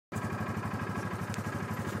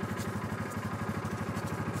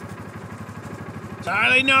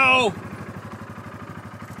Charlie, no!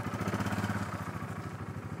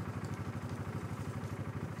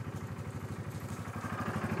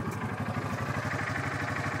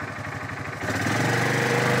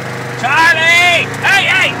 Charlie! Hey,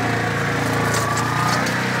 hey!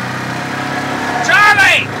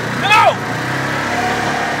 Charlie! No!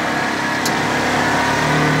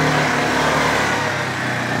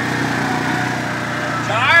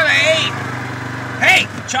 Charlie! Hey,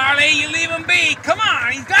 Charlie, you leave him be. Come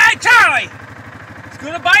on, he's got it, Charlie! He's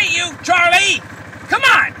gonna bite you, Charlie! Come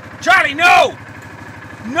on! Charlie, no!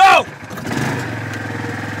 No!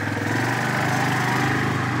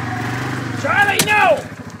 Charlie, no!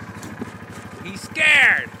 He's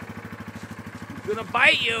scared. He's gonna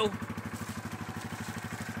bite you.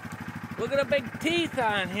 Look at the big teeth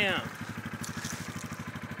on him.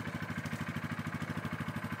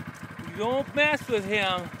 You don't mess with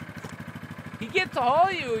him. He gets a hold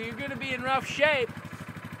of you, you're gonna be in rough shape.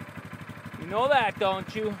 You know that,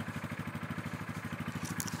 don't you?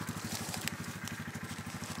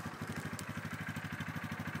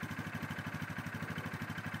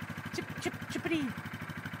 Chip, chip, chippity.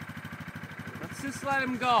 Let's just let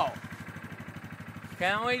him go.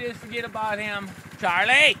 Can't we just forget about him?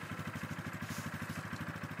 Charlie!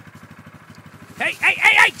 Hey, hey,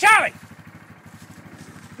 hey, hey, Charlie!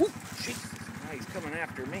 Woo, Jesus, now he's coming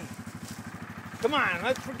after me. Come on,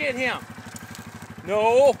 let's forget him.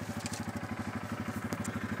 No.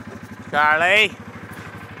 Charlie.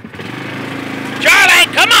 Charlie,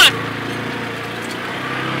 come on!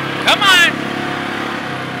 Come on!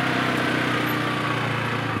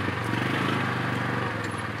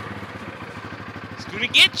 He's gonna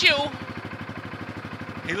get you.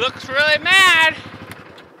 He looks really mad.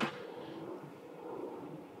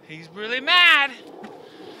 He's really mad.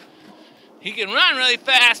 He can run really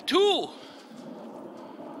fast too.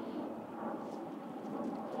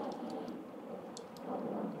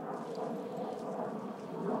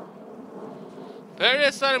 Better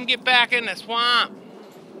just let him get back in the swamp.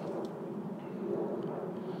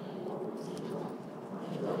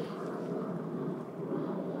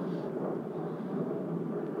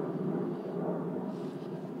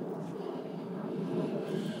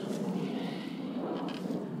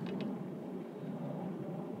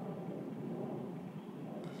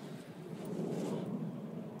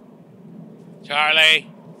 Charlie.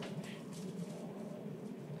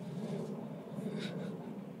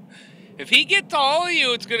 If he gets a hold of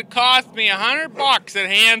you, it's going to cost me $100 at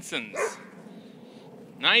Hanson's.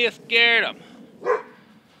 Now you scared him.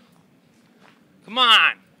 Come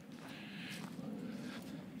on.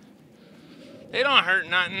 They don't hurt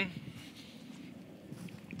nothing.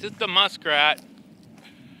 Just a muskrat.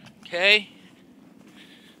 Okay?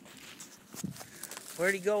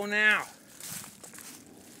 Where'd he go now?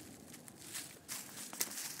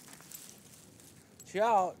 Watch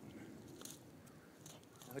out.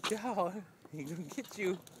 Watch out. He's gonna get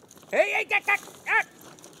you. Hey, hey,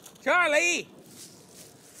 Charlie!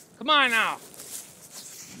 Come on now.